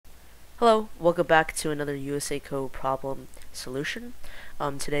Hello, welcome back to another USACO problem solution.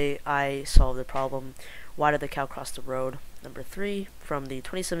 Today I solved the problem, why did the cow cross the road? Number 3 from the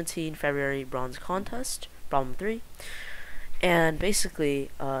 2017 February Bronze Contest, problem 3. And basically,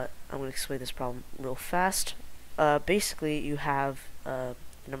 I'm going to explain this problem real fast. Basically, you have the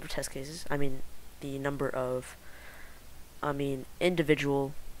number of test cases, the number of,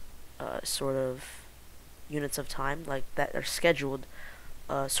 individual sort of units of time like that are scheduled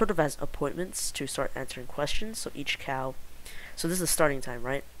sort of as appointments to start answering questions. So each cow, so this is the starting time,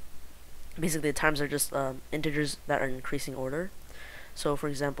 right? Basically, the times are just integers that are in increasing order. So for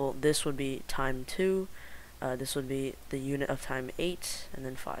example, this would be time 2, this would be the unit of time 8, and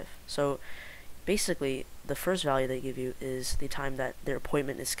then 5. So basically, the first value they give you is the time that their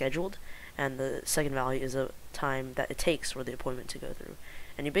appointment is scheduled, and the second value is a time that it takes for the appointment to go through.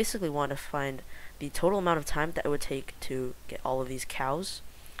 And you basically want to find the total amount of time that it would take to get all of these cows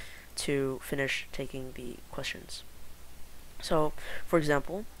to finish taking the questions. So, for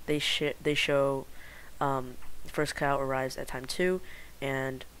example, they show the first cow arrives at time 2,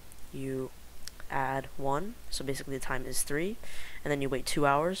 and you add 1, so basically the time is 3, and then you wait 2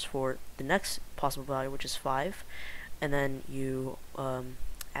 hours for the next possible value, which is 5, and then you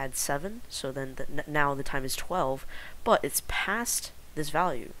add 7, so then now the time is 12, but it's past this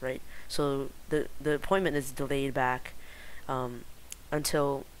value, right? So the appointment is delayed back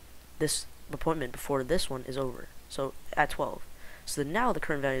until this appointment before this one is over, so at 12. So now the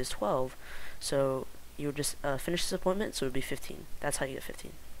current value is 12, so you would just finish this appointment, so it would be 15. That's how you get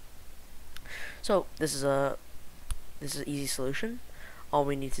 15. So this is an easy solution. All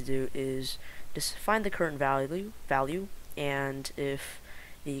we need to do is just find the current value, and if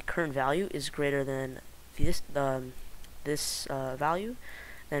the current value is greater than this value,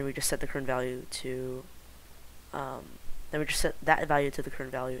 then we just set the current value to then we just set that value to the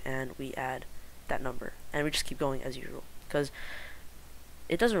current value, and we add that number, and we just keep going as usual, because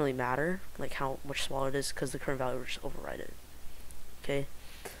it doesn't really matter like how much smaller it is, because the current value will just override it. Okay,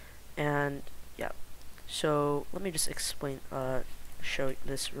 and yeah, so let me just show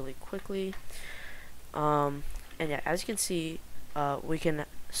this really quickly. And yeah, as you can see, we can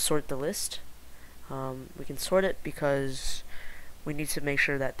sort the list. We can sort it because we need to make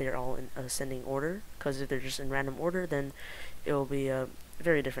sure that they're all in ascending order, because if they're just in random order, then it will be a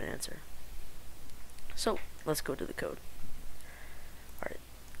very different answer. So let's go to the code. Alright,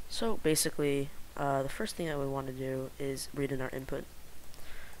 so basically the first thing that we want to do is read in our input.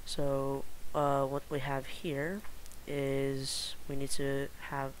 So what we have here is we need to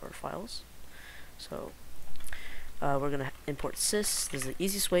have our files. So we're going to import sys. This is the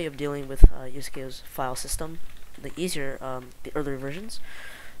easiest way of dealing with USACO's file system, the earlier versions.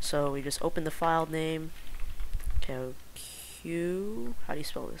 So we just open the file name, Q, how do you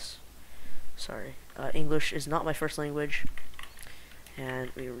spell this? Sorry, English is not my first language, and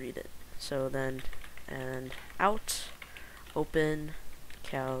we read it. So then, and out, open,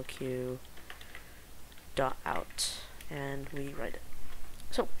 calq dot out, and we write it.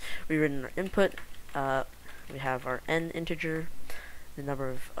 So we read in our input, we have our n integer, the number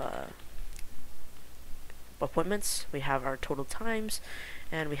of appointments, we have our total times,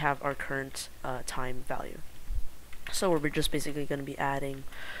 and we have our current time value. So we're just basically going to be adding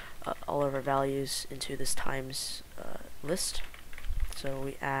all of our values into this times list. So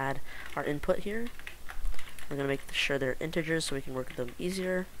we add our input here. We're going to make sure they're integers so we can work with them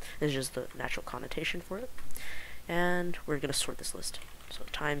easier. This is just the natural connotation for it. And we're going to sort this list. So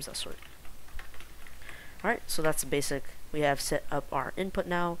times.sort. Alright, so that's the basic. We have set up our input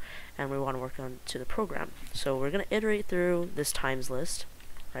now, and we want to work on to the program. So we're going to iterate through this times list,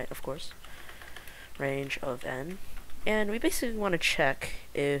 right, of course, range of n, and we basically want to check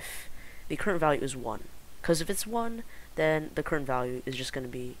if the current value is 1, because if it's 1, then the current value is just going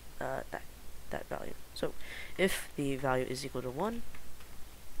to be that value. So if the value is equal to 1,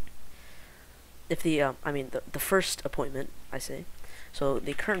 if the the first appointment, I say, so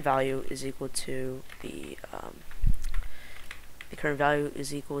the current value is equal to the current value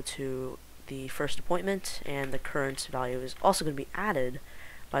is equal to the first appointment, and the current value is also going to be added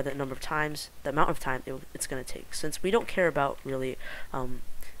by the number of times, the amount of time it's going to take. Since we don't care about really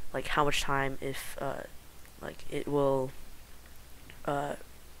like how much time, if like it will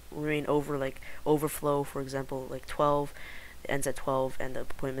remain over, like overflow, for example, like 12, it ends at 12 and the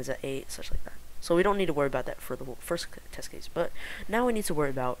appointment is at 8, such like that. So we don't need to worry about that for the first test case, but now we need to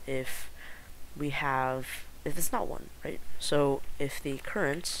worry about if it's not 1, right? So if the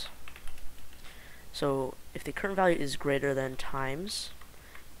current value is greater than times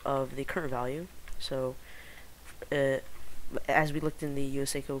of the current value, so as we looked in the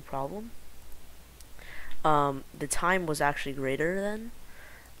USACO problem, the time was actually greater than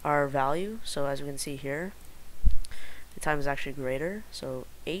our value. So as we can see here, the time is actually greater. So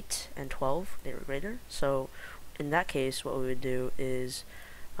 8 and 12, they were greater. So in that case, what we would do is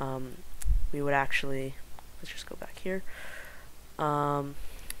we would actually, let's just go back here.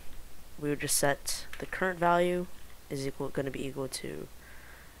 We would just set the current value is going to be equal to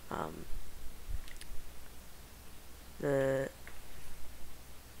the,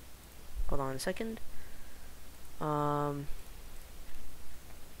 hold on a second. So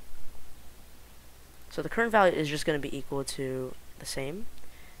the current value is just going to be equal to the same.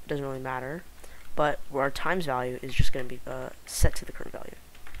 It doesn't really matter. But our times value is just going to be set to the current value.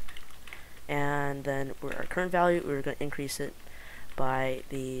 And then our current value, we're going to increase it by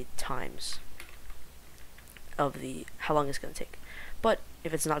the times of the how long it's going to take. But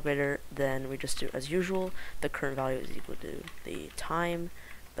if it's not greater, then we just do as usual. The current value is equal to the time,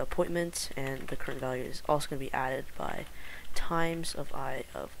 the appointment, and the current value is also going to be added by times of I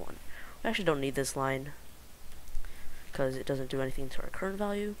of 1. We actually don't need this line because it doesn't do anything to our current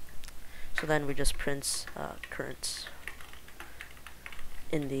value. So then we just print current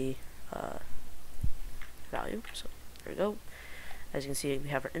in the value. So there we go. As you can see, we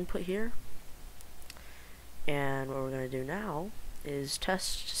have our input here. And what we're going to do now is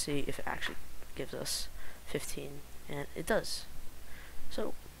test to see if it actually gives us 15. And it does.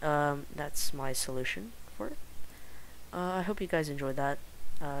 So that's my solution for it. I hope you guys enjoyed that.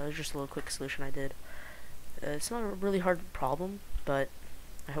 It was just a little quick solution I did. It's not a really hard problem, but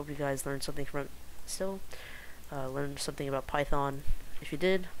I hope you guys learned something from it still. Learned something about Python. If you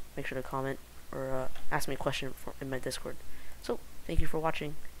did, make sure to comment or ask me a question in my Discord. So, thank you for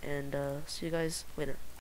watching, and see you guys later.